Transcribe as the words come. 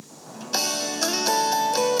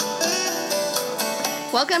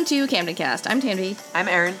Welcome to CamdenCast. I'm Tanvi. I'm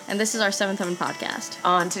Erin. And this is our 7th Heaven podcast.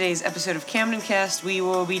 On today's episode of CamdenCast, we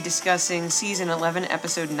will be discussing Season 11,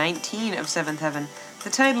 Episode 19 of 7th Heaven. The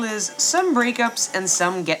title is Some Breakups and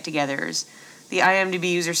Some Get-Togethers. The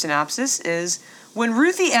IMDb user synopsis is, when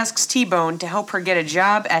Ruthie asks T-Bone to help her get a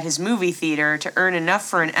job at his movie theater to earn enough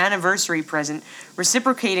for an anniversary present,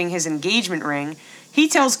 reciprocating his engagement ring, he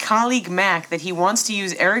tells colleague Mac that he wants to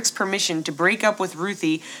use Eric's permission to break up with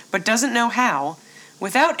Ruthie, but doesn't know how.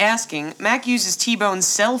 Without asking, Mac uses T-Bone's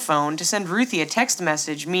cell phone to send Ruthie a text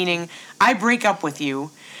message meaning, I break up with you,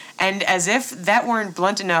 and as if that weren't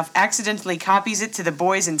blunt enough, accidentally copies it to the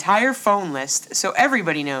boy's entire phone list, so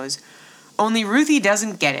everybody knows. Only Ruthie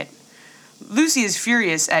doesn't get it. Lucy is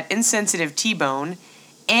furious at insensitive T-Bone.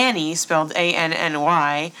 Annie, spelled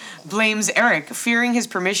A-N-N-Y, blames Eric, fearing his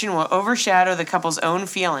permission will overshadow the couple's own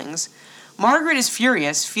feelings. Margaret is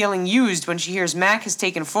furious, feeling used when she hears Mac has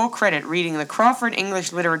taken full credit reading the Crawford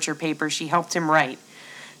English literature paper she helped him write.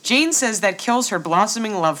 Jane says that kills her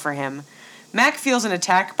blossoming love for him. Mac feels an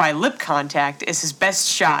attack by lip contact is his best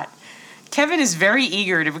shot. Kevin is very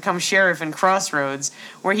eager to become sheriff in Crossroads,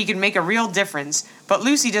 where he can make a real difference, but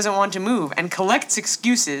Lucy doesn't want to move and collects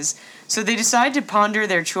excuses, so they decide to ponder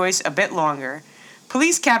their choice a bit longer.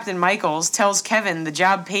 Police Captain Michaels tells Kevin the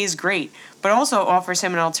job pays great, but also offers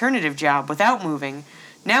him an alternative job without moving.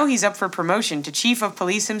 Now he's up for promotion to chief of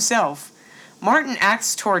police himself. Martin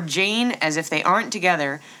acts toward Jane as if they aren't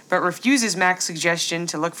together, but refuses Mac's suggestion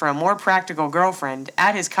to look for a more practical girlfriend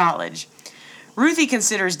at his college. Ruthie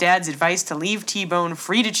considers Dad's advice to leave T-Bone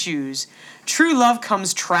free to choose. True love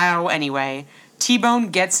comes trow anyway. T-Bone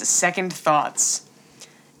gets second thoughts.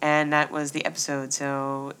 And that was the episode,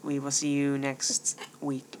 so we will see you next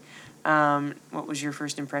week. What was your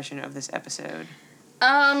first impression of this episode? We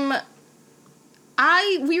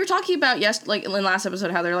were talking about, in the last episode,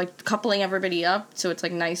 how they're, coupling everybody up, so it's,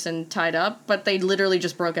 nice and tied up, but they literally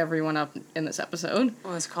just broke everyone up in this episode.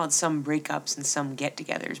 Well, it's called Some Breakups and Some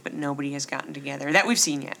Get-Togethers, but nobody has gotten together that we've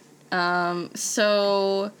seen yet.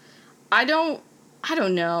 So, I don't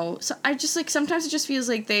know. So, I just, sometimes it just feels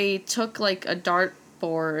like they took, a dart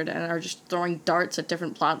board and are just throwing darts at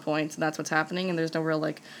different plot points, and that's what's happening, and there's no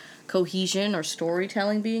real, cohesion or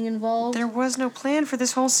storytelling being involved. There was no plan for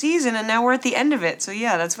this whole season, and now we're at the end of it. So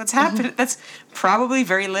yeah, that's what's happening. That's probably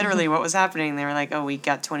very literally what was happening. They were like, oh, we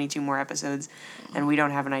got 22 more episodes, and we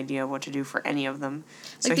don't have an idea of what to do for any of them.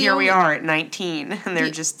 So here we are at 19, and they're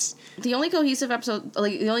just... The only cohesive episode,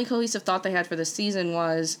 the only cohesive thought they had for this season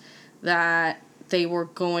was that they were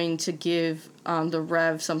going to give the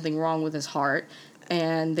Rev something wrong with his heart,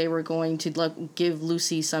 and they were going to give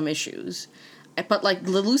Lucy some issues. But,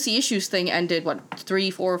 the Lucy issues thing ended, 3,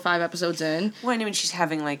 4, or 5 episodes in? Well, I mean, she's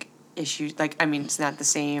having, issues. It's not the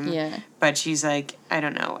same. Yeah. But she's, I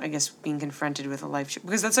don't know, I guess being confronted with a life...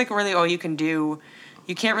 Because that's, really all you can do.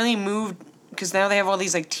 You can't really move... Because now they have all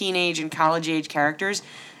these, teenage and college-age characters,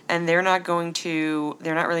 and they're not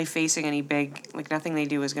really facing any big... nothing they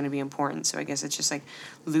do is going to be important. So I guess it's just,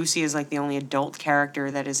 Lucy is, the only adult character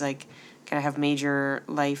that is, going to have major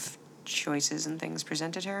life choices and things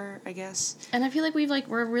presented her, I guess. And I feel like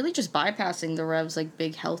we're really just bypassing the Rev's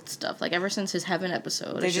big health stuff. Ever since his Heaven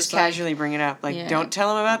episode, they just casually bring it up. Don't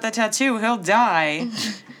tell him about the tattoo, he'll die.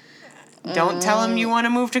 Don't tell him you want to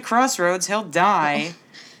move to Crossroads, he'll die.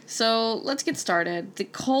 So let's get started. The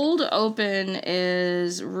cold open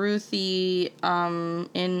is Ruthie in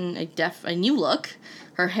a new look.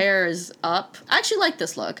 Her hair is up. I actually like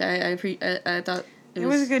this look. I thought. It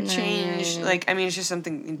was a good change. It's just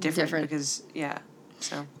something different. Because, yeah,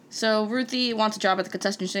 So Ruthie wants a job at the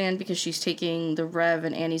concession stand because she's taking the Rev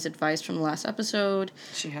and Annie's advice from the last episode.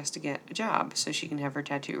 She has to get a job so she can have her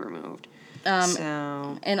tattoo removed.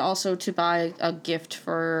 And also to buy a gift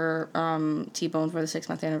for T-Bone for the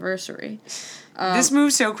 6-month anniversary. This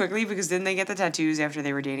moved so quickly because didn't they get the tattoos after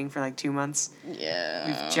they were dating for 2 months? Yeah.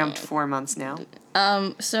 We've jumped 4 months now.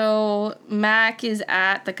 So Mac is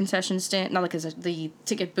at the concession stand, not the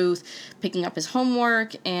ticket booth, picking up his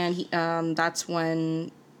homework, and that's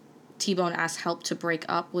when T-Bone asks help to break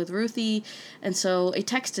up with Ruthie, and so a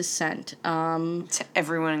text is sent. To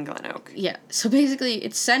everyone in Glen Oak. Yeah, so basically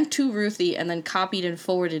it's sent to Ruthie and then copied and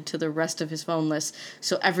forwarded to the rest of his phone list,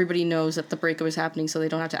 so everybody knows that the breakup is happening, so they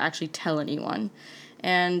don't have to actually tell anyone.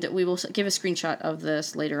 And we will give a screenshot of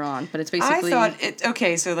this later on, but it's basically... I thought it's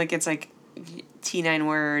T9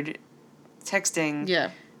 word texting. Yeah.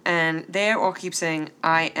 And they all keep saying,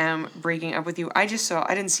 I am breaking up with you. I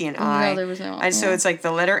didn't see an I. No, there was no I. So it's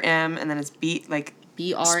the letter M, and then it's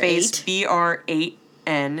BR8. Space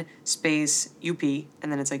BR8N space UP,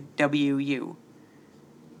 and then it's WU.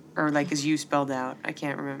 Or is U spelled out. I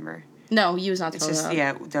can't remember. No, U is not It's spelled just, out.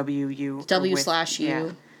 yeah, W-U. W/U. Yeah.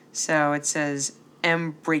 So it says,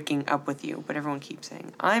 am breaking up with you. But everyone keeps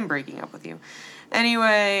saying, I'm breaking up with you.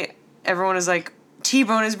 Anyway, everyone is like,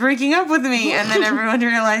 T-Bone is breaking up with me. And then everyone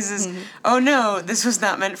realizes, oh no, this was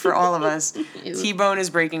not meant for all of us. T-Bone is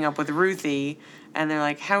breaking up with Ruthie. And they're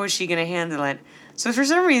like, how is she going to handle it? So for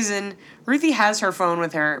some reason, Ruthie has her phone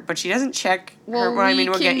with her, but she doesn't check her.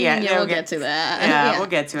 We'll get to that. Yeah, we'll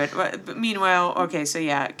get to it. But meanwhile, okay, so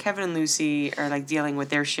yeah, Kevin and Lucy are like dealing with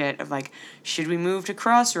their shit of like, should we move to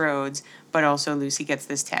Crossroads? But also Lucy gets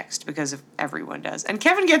this text because everyone does, and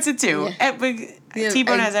Kevin gets it too. Yeah.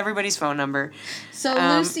 T-Bone has everybody's phone number. So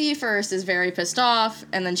Lucy first is very pissed off,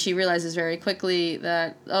 and then she realizes very quickly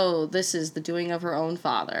that, oh, this is the doing of her own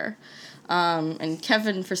father. And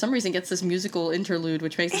Kevin, for some reason, gets this musical interlude,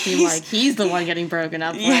 which makes it seem like he's the one getting broken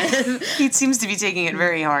up with. He seems to be taking it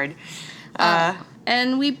very hard.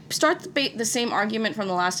 And we start the same argument from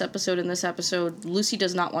the last episode in this episode. Lucy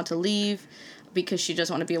does not want to leave because she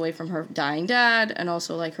doesn't want to be away from her dying dad, and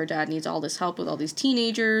also, like, her dad needs all this help with all these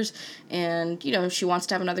teenagers, and, you know, she wants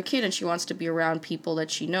to have another kid, and she wants to be around people that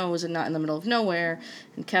she knows and not in the middle of nowhere,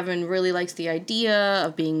 and Kevin really likes the idea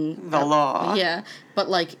of being... the law. Yeah, but,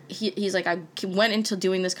 like, he's like, I went into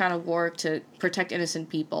doing this kind of work to protect innocent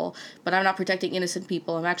people, but I'm not protecting innocent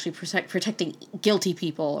people, I'm actually protecting guilty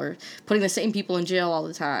people, or putting the same people in jail all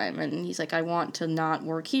the time, and he's like, I want to not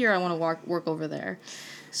work here, I want to work over there.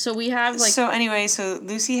 So we have, like... So anyway, so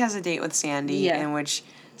Lucy has a date with Sandy in which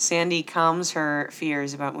Sandy calms her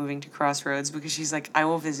fears about moving to Crossroads because she's like, I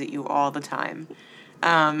will visit you all the time.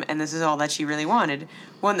 And this is all that she really wanted.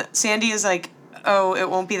 Sandy is like, oh, it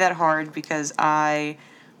won't be that hard because I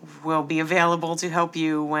will be available to help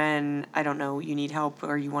you when, I don't know, you need help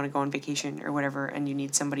or you want to go on vacation or whatever, and you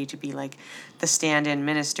need somebody to be like the stand-in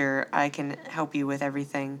minister. I can help you with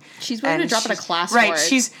everything. She's willing to drop in a class right,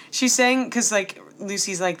 for it. She's saying, because like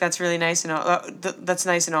Lucy's like, that's really nice and all, that's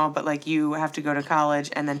nice and all, but like you have to go to college,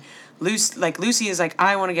 and then Lucy is like,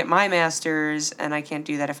 I want to get my master's, and I can't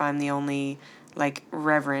do that if I'm the only like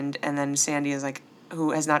reverend, and then Sandy is like,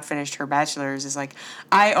 who has not finished her bachelor's, is like,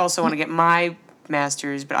 I also want to get my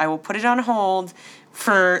master's, but I will put it on hold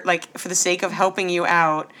for the sake of helping you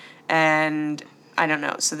out, and I don't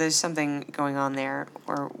know. So there's something going on there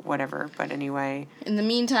or whatever. But anyway. In the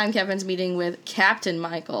meantime, Kevin's meeting with Captain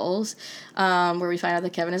Michaels, where we find out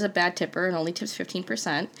that Kevin is a bad tipper and only tips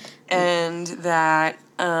 15%. And that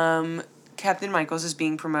Captain Michaels is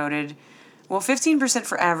being promoted, 15%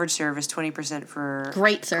 for average service, 20% for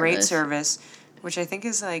great service, which I think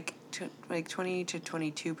is like 20 to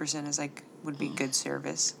 22% is like would be good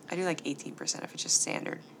service. I do like 18% if it's just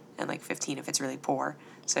standard, and like 15% if it's really poor.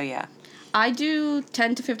 So yeah. I do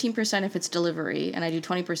 10 to 15% if it's delivery, and I do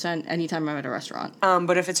 20% anytime I'm at a restaurant.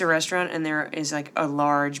 But if it's a restaurant and there is like a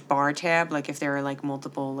large bar tab, like if there are like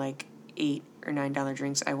multiple like $8 or $9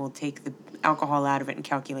 drinks, I will take the alcohol out of it and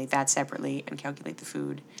calculate that separately and calculate the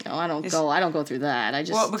food. No, I don't go through that. I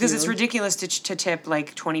just because it's ridiculous to tip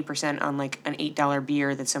like 20% on like an $8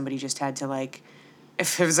 beer that somebody just had to like,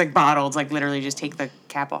 if it was like bottled, like literally just take the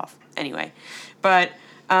cap off. Anyway, but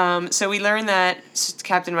so we learn that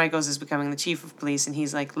Captain Michaels is becoming the chief of police, and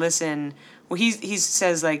he's like, listen, he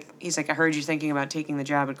says like, he's like, I heard you thinking about taking the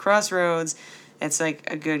job at Crossroads. It's like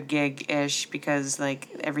a good gig-ish because like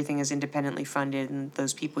everything is independently funded, and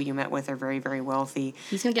those people you met with are very, very wealthy.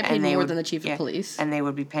 He's going to get paid more than the chief of police. And they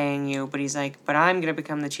would be paying you. But he's like, but I'm going to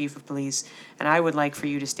become the chief of police, and I would like for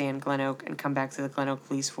you to stay in Glen Oak and come back to the Glen Oak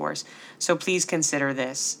police force. So please consider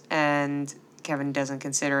this. And Kevin doesn't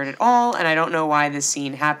consider it at all, and I don't know why this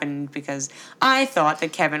scene happened, because I thought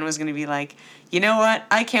that Kevin was going to be like, you know what?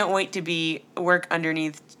 I can't wait to work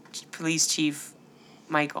underneath Police Chief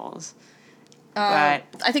Michaels. But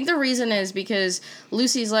I think the reason is because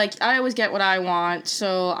Lucy's like, I always get what I want,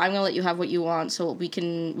 so I'm gonna let you have what you want, so we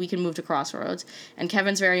can move to Crossroads. And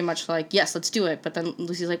Kevin's very much like, yes, let's do it. But then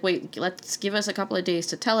Lucy's like, wait, let's give us a couple of days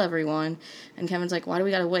to tell everyone. And Kevin's like, why do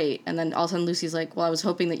we gotta wait? And then all of a sudden Lucy's like, well, I was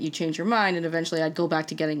hoping that you'd change your mind, and eventually I'd go back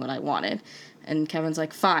to getting what I wanted. And Kevin's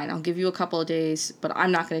like, fine, I'll give you a couple of days, but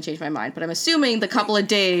I'm not going to change my mind. But I'm assuming the couple of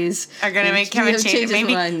days are going to make Kevin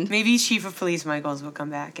change. Maybe Chief of Police Michaels will come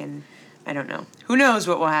back, and I don't know. Who knows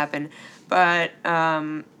what will happen? But they're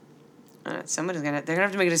gonna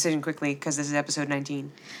have to make a decision quickly because this is episode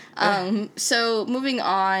 19. So moving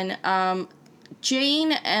on.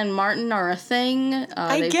 Jane and Martin are a thing.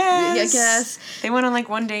 I guess they went on like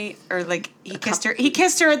one date, or like he kissed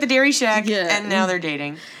her at the Dairy Shack, and now they're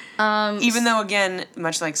dating. Even though, again,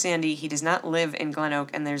 much like Sandy, he does not live in Glen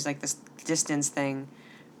Oak, and there's like this distance thing,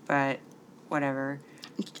 but whatever.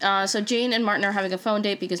 So Jane and Martin are having a phone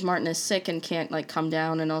date because Martin is sick and can't, like, come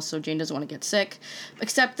down, and also Jane doesn't want to get sick.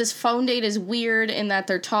 Except this phone date is weird in that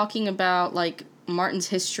they're talking about, like, Martin's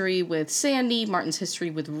history with Sandy, Martin's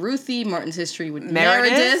history with Ruthie, Martin's history with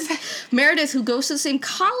Meredith. Meredith, who goes to the same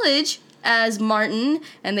college as Martin,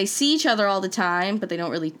 and they see each other all the time, but they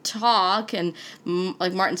don't really talk, and,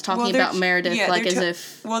 like, Martin's talking about Meredith, like, as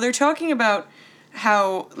if... Well, they're talking about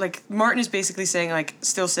how, like, Martin is basically saying, like,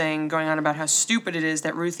 still saying, going on about how stupid it is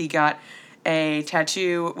that Ruthie got a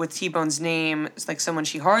tattoo with T-Bone's name, it's like someone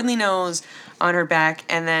she hardly knows, on her back,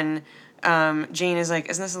 and then Jane is like,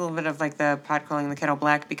 isn't this a little bit of, like, the pot calling the kettle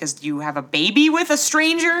black because you have a baby with a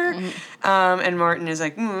stranger? Mm-hmm. And Martin is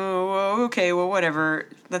like, okay, well, whatever,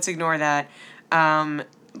 let's ignore that.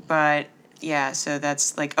 But... yeah, so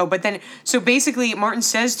that's like, but then, so basically Martin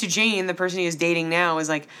says to Jane, the person he is dating now, is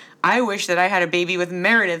like, I wish that I had a baby with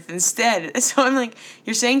Meredith instead. So I'm like,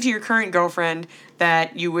 you're saying to your current girlfriend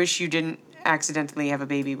that you wish you didn't accidentally have a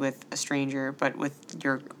baby with a stranger, but with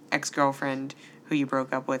your ex-girlfriend who you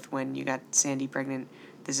broke up with when you got Sandy pregnant.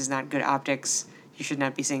 This is not good optics. You should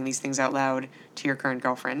not be saying these things out loud to your current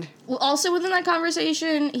girlfriend. Well, also within that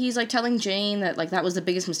conversation, he's, like, telling Jane that, like, that was the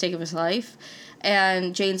biggest mistake of his life.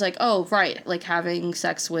 And Jane's like, oh, right, like, having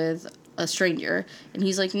sex with a stranger. And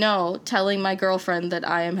he's like, no, telling my girlfriend that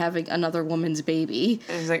I am having another woman's baby.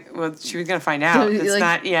 And he's like, well, she was going to find out. It's like,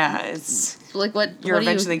 not, it's... like, what? You're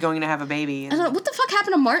eventually going to have a baby. And I don't know, what the fuck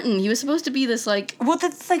happened to Martin? He was supposed to be this, like... Well,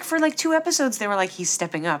 that's, like, for, like, 2 episodes, they were like, he's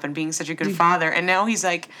stepping up and being such a good father. And now he's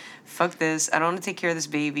like, fuck this. I don't want to take care of this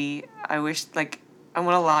baby. I wish, like, I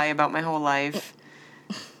want to lie about my whole life.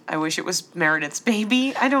 I wish it was Meredith's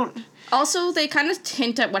baby. I don't... Also, they kind of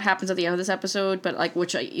hint at what happens at the end of this episode, but, like,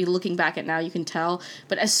 which, looking back at now, you can tell.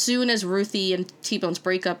 But as soon as Ruthie and T-Bone's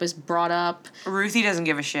breakup is brought up... Ruthie doesn't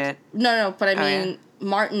give a shit. No, but I mean... Yeah.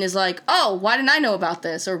 Martin is like, oh, why didn't I know about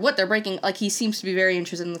this? Or what, they're breaking... Like, he seems to be very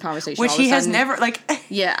interested in the conversation. Which he has never... Like,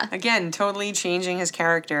 yeah. Again, totally changing his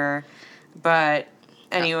character. But,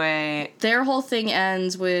 anyway... Their whole thing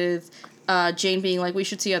ends with... Jane being like, we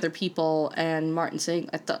should see other people, and Martin saying,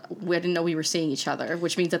 I didn't know we were seeing each other,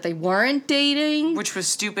 which means that they weren't dating. Which was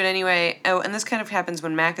stupid anyway. Oh, and this kind of happens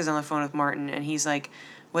when Mac is on the phone with Martin, and he's like,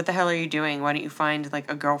 what the hell are you doing? Why don't you find, like,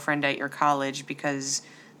 a girlfriend at your college, because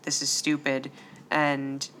this is stupid.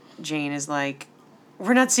 And Jane is like,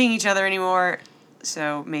 we're not seeing each other anymore,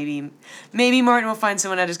 so maybe Martin will find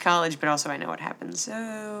someone at his college, but also I know what happens,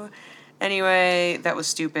 so... Anyway, that was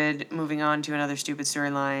stupid. Moving on to another stupid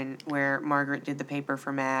storyline where Margaret did the paper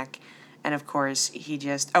for Mac. And of course, he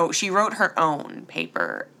just... Oh, she wrote her own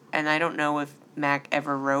paper. And I don't know if Mac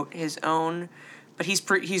ever wrote his own. But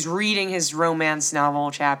he's reading his romance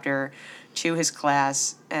novel chapter to his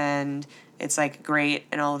class. And it's, like, great.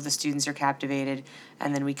 And all of the students are captivated.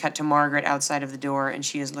 And then we cut to Margaret outside of the door. And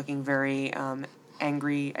she is looking very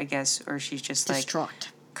angry, I guess. Or she's just, like... distraught.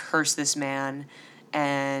 Curse this man.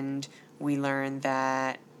 And... we learned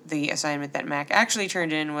that the assignment that Mac actually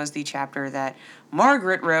turned in was the chapter that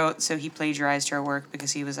Margaret wrote, so he plagiarized her work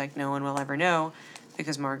because he was like, no one will ever know,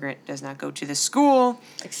 because Margaret does not go to this school.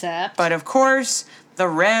 Except... But, of course, the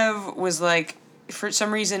Rev was like, for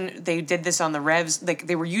some reason, they did this on the Revs, like,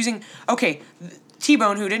 they were using... Okay,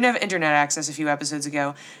 T-Bone, who didn't have internet access a few episodes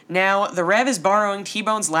ago, now the Rev is borrowing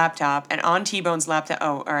T-Bone's laptop, and on T-Bone's laptop...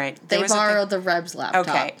 Oh, all right. They borrowed the Rev's laptop.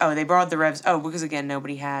 Okay. Oh, they borrowed the Rev's... Oh, because, again,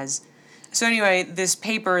 nobody has... So anyway, this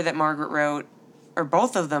paper that Margaret wrote, or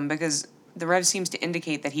both of them, because the Rev seems to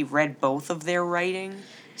indicate that he read both of their writing.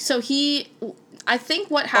 So I think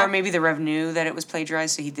what happened... Or maybe the Rev knew that it was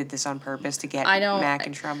plagiarized, so he did this on purpose to get Mac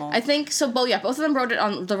in trouble. I think, so, both of them wrote it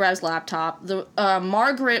on the Rev's laptop.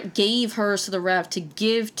 Margaret gave hers to the Rev to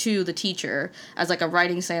give to the teacher as, like, a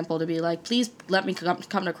writing sample to be like, please let me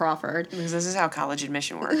come to Crawford. Because this is how college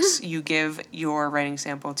admission works. You give your writing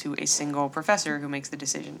sample to a single professor who makes the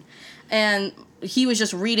decision. And he was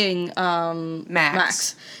just reading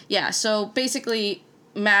Max. Yeah, so basically,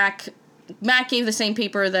 Mac gave the same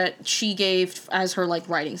paper that she gave as her, like,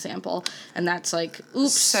 writing sample. And that's like,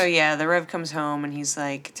 oops. So, yeah, the Rev comes home and he's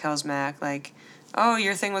like, tells Mac, like, oh,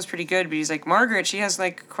 your thing was pretty good. But he's like, Margaret, she has,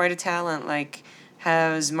 like, quite a talent. Like,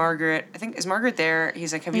 is Margaret there?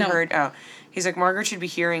 He's like, have you heard? Oh, he's like, Margaret should be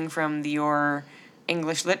hearing from your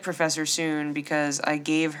English lit professor soon because I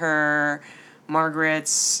gave her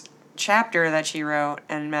Margaret's chapter that she wrote.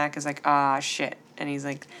 And Mac is like, ah, shit. And he's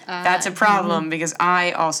like, that's a problem because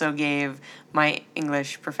I also gave my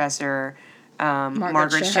English professor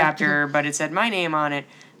Margaret's chapter, but it said my name on it.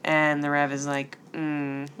 And the Rev is like,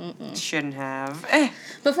 Shouldn't have.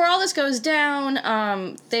 Before all this goes down,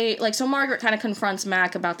 so Margaret kind of confronts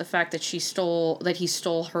Mac about the fact that he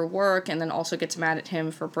stole her work, and then also gets mad at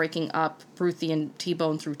him for breaking up Ruthie and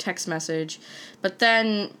T-Bone through text message. But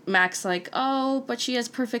then Mac's like, oh, but she has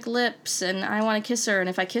perfect lips, and I want to kiss her, and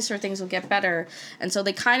if I kiss her, things will get better. And so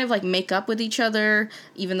they kind of, like, make up with each other,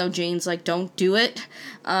 even though Jane's like, don't do it.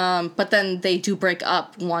 But then they do break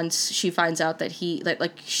up once she finds out that he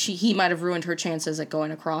might have ruined her chances at going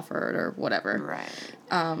to Crawford or whatever.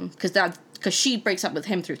 Right. Because she breaks up with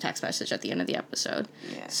him through text message at the end of the episode.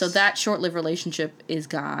 Yes. So that short-lived relationship is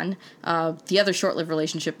gone. The other short-lived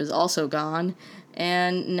relationship is also gone.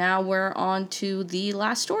 And now we're on to the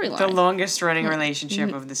last storyline. The longest-running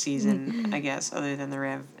relationship of the season, I guess, other than the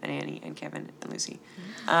Rev and Annie and Kevin and Lucy.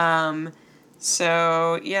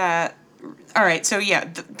 So, yeah. All right, so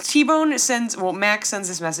yeah, Max sends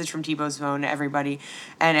this message from T-Bone's phone to everybody,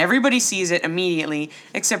 and everybody sees it immediately,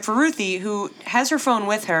 except for Ruthie, who has her phone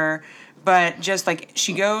with her, but just, like,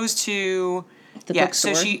 she goes to... The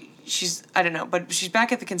bookstore. So she's, I don't know, but she's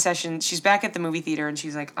back at the concession, she's back at the movie theater, and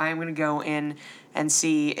she's like, I'm going to go in and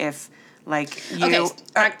see if, like, you...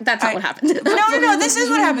 Okay, that's not what happened. No, this is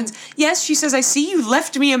what happens. Yes, she says, I see you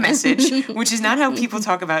left me a message, which is not how people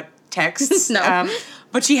talk about texts. No.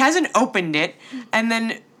 But she hasn't opened it, and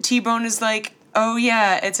then T-Bone is like, oh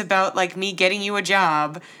yeah, it's about, like, me getting you a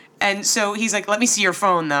job. And so he's like, let me see your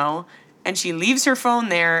phone, though. And she leaves her phone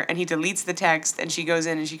there, and he deletes the text, and she goes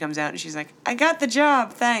in, and she comes out, and she's like, I got the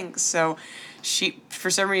job, thanks. So she, for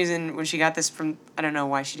some reason, when she got this from, I don't know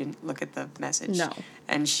why she didn't look at the message. No.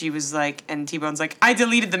 And she was like, and T-Bone's like, I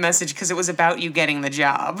deleted the message because it was about you getting the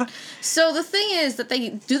job. So the thing is that they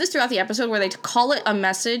do this throughout the episode where they call it a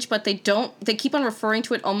message, but they keep on referring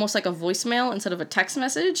to it almost like a voicemail instead of a text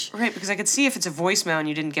message. Right, because I could see if it's a voicemail and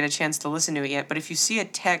you didn't get a chance to listen to it yet, but if you see a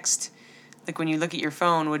text, like when you look at your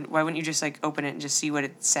phone, why wouldn't you just, like, open it and just see what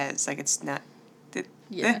it says? Like, it's not...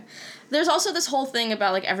 Yeah. There's also this whole thing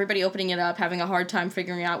about, like, everybody opening it up, having a hard time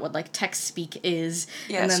figuring out what, like, text speak is.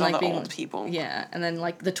 Yeah, and then, so like, the being, old people. Yeah, and then,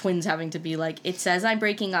 like, the twins having to be like, it says I'm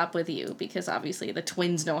breaking up with you, because obviously the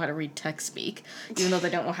twins know how to read text speak, even though they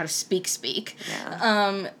don't know how to speak.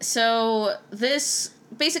 Yeah. So this...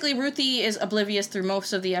 Basically, Ruthie is oblivious through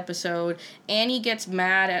most of the episode. Annie gets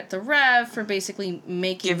mad at the Rev for basically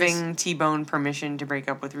giving T-Bone permission to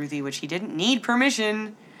break up with Ruthie, which he didn't need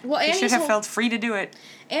permission. Well, he should have felt free to do it.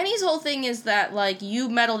 Annie's whole thing is that, like, you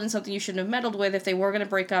meddled in something you shouldn't have meddled with. If they were going to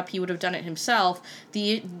break up, he would have done it himself.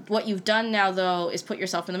 What you've done now, though, is put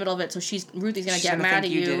yourself in the middle of it, so Ruthie's going to get mad at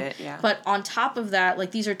you. Did it, yeah. But on top of that, like,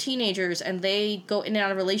 these are teenagers, and they go in and out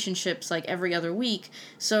of relationships, like, every other week.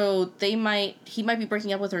 So he might be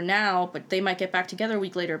breaking up with her now, but they might get back together a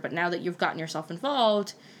week later. But now that you've gotten yourself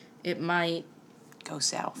involved, it might... go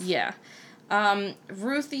south. Yeah.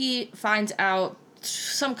 Ruthie finds out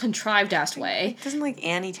some contrived-ass way. Doesn't, like,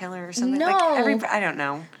 Annie tell her or something? No. Like, I don't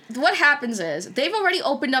know. What happens is, they've already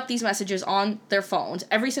opened up these messages on their phones.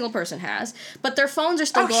 Every single person has. But their phones are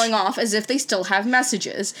still going off as if they still have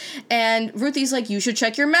messages. And Ruthie's like, you should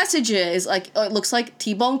check your messages. Like, it looks like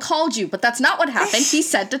T-Bone called you. But that's not what happened. He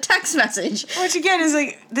sent a text message. Which, again, is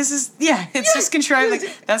like, it's just contrived.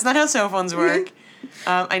 Like, that's not how cell phones work.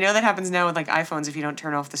 I know that happens now with, like, iPhones if you don't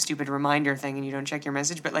turn off the stupid reminder thing and you don't check your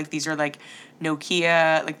message, but, like, these are, like,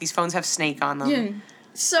 Nokia, like, these phones have Snake on them. Yeah.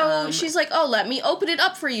 So she's like, oh, let me open it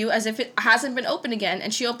up for you, as if it hasn't been opened again.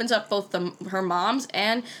 And she opens up both her mom's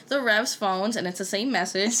and the Rev's phones, and it's the same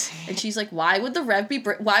message. And she's like, why would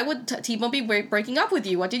T-Bone be breaking up with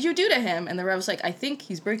you? What did you do to him? And the Rev's like, I think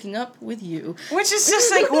he's breaking up with you. Which is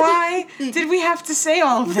just like, why did we have to say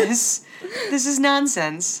all of this? This is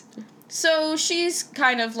nonsense. So she's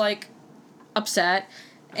kind of, like, upset.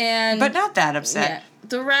 But not that upset. Yeah.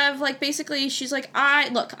 The Rev, like, basically, she's like,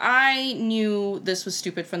 I knew this was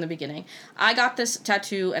stupid from the beginning. I got this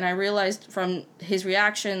tattoo, and I realized from his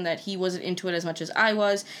reaction that he wasn't into it as much as I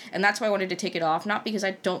was, and that's why I wanted to take it off. Not because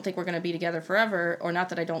I don't think we're going to be together forever, or not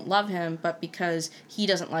that I don't love him, but because he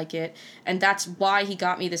doesn't like it. And that's why he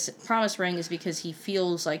got me this promise ring, is because he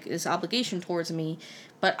feels, like, this obligation towards me.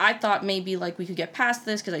 But I thought maybe, like, we could get past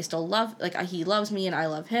this because I still he loves me and I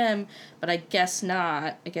love him. But I guess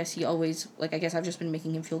not. I guess he always, like, I guess I've just been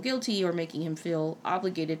making him feel guilty or making him feel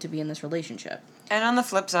obligated to be in this relationship. And on the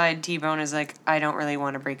flip side, T-Bone is like, I don't really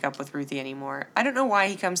want to break up with Ruthie anymore. I don't know why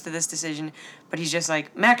he comes to this decision, but he's just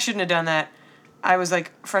like, Max shouldn't have done that. I was,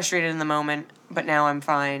 like, frustrated in the moment, but now I'm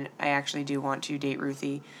fine. I actually do want to date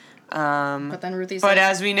Ruthie. But then Ruthie's But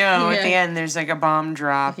as we know, at the end, there's, like, a bomb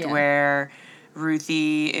dropped where...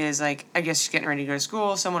 Ruthie is like, I guess she's getting ready to go to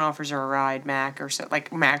school. Someone offers her a ride, Mac, or so,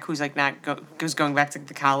 like Mac, who's like who's going back to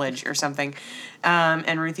the college or something.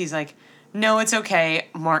 And Ruthie's like, no, it's okay.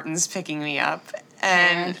 Martin's picking me up.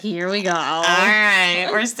 And here we go. All right,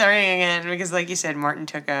 we're starting again because, like you said, Martin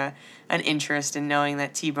took an interest in knowing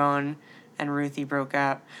that T-Bone and Ruthie broke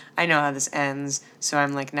up. I know how this ends, so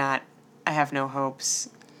I'm like I have no hopes,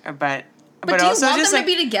 but do you also want just them like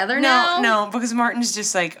to be together now? No, because Martin's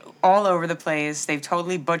just like all over the place. They've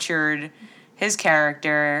totally butchered his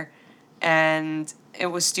character, and it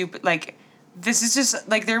was stupid. Like, this is just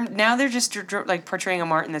like they're just like portraying a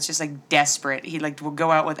Martin that's just like desperate. He like will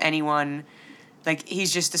go out with anyone. Like,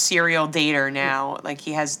 he's just a serial dater now. Like,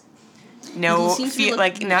 he has no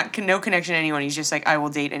no connection to anyone. He's just like, I will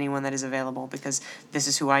date anyone that is available because this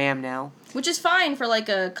is who I am now. Which is fine for like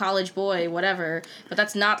a college boy, whatever. But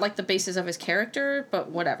that's not like the basis of his character. But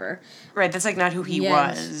whatever. Right. That's like not who he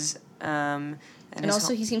was. And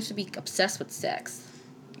also, he seems to be obsessed with sex.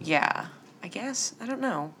 Yeah, I guess. I don't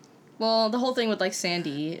know. Well, the whole thing with like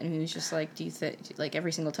Sandy, and he was just like, do you think like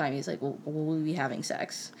every single time he's like, well, will we be having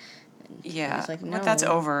sex? Yeah, like, no. But that's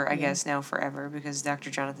over, I guess, now forever, because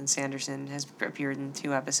Dr. Jonathan Sanderson has appeared in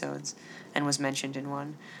 2 episodes and was mentioned in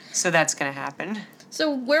 1. So that's going to happen.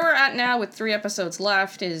 So where we're at now with 3 episodes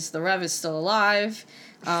left is the Rev is still alive.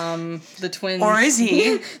 The twins... Or is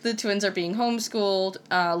he? The twins are being homeschooled.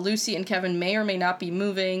 Lucy and Kevin may or may not be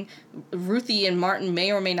moving. Ruthie and Martin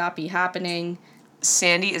may or may not be happening.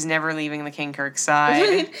 Sandy is never leaving the King Kirk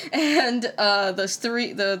side. And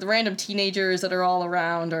the random teenagers that are all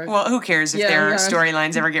around are... Well, who cares if their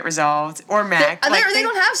storylines ever get resolved? Or Mac. They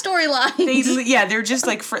don't have storylines. They're just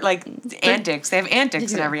like antics. They have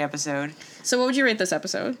antics in every episode. So what would you rate this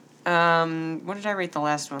episode? What did I rate the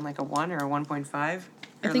last one? Like a 1 or a 1.5?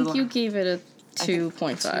 I think you gave it a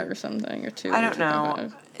 2.5 or something, or 2. I don't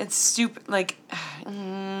know. It's stupid. Like,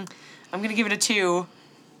 I'm going to give it a 2.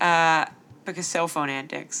 Because cell phone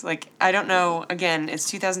antics. Like, I don't know. Again, it's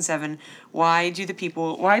 2007. Why do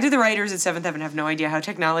the writers at Seventh Heaven have no idea how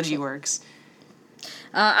technology works?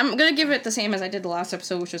 I'm going to give it the same as I did the last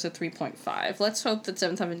episode, which was a 3.5. Let's hope that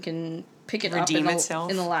Seventh Heaven can pick it Redeem up itself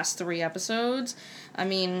in the last 3 episodes. I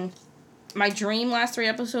mean, my dream last 3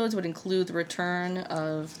 episodes would include the return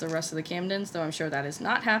of the rest of the Camdens, though I'm sure that is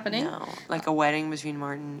not happening. No, like a wedding between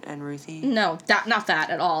Martin and Ruthie? No, not that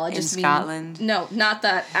at all. I just mean Scotland? No, not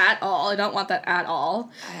that at all. I don't want that at all.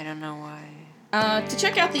 I don't know why. To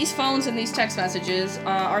check out these phones and these text messages,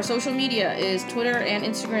 our social media is Twitter and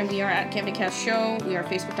Instagram. We are at CamdenCast Show. We are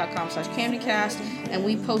Facebook.com/CamdenCast. And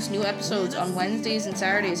we post new episodes on Wednesdays and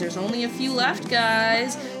Saturdays. There's only a few left,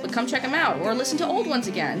 guys. But come check them out. Or listen to old ones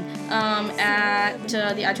again at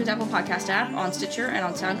the iTunes Apple Podcast app, on Stitcher, and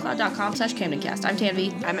on SoundCloud.com/CamdenCast. I'm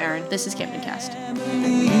Tanvi. I'm Erin. This is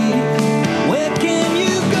CamdenCast.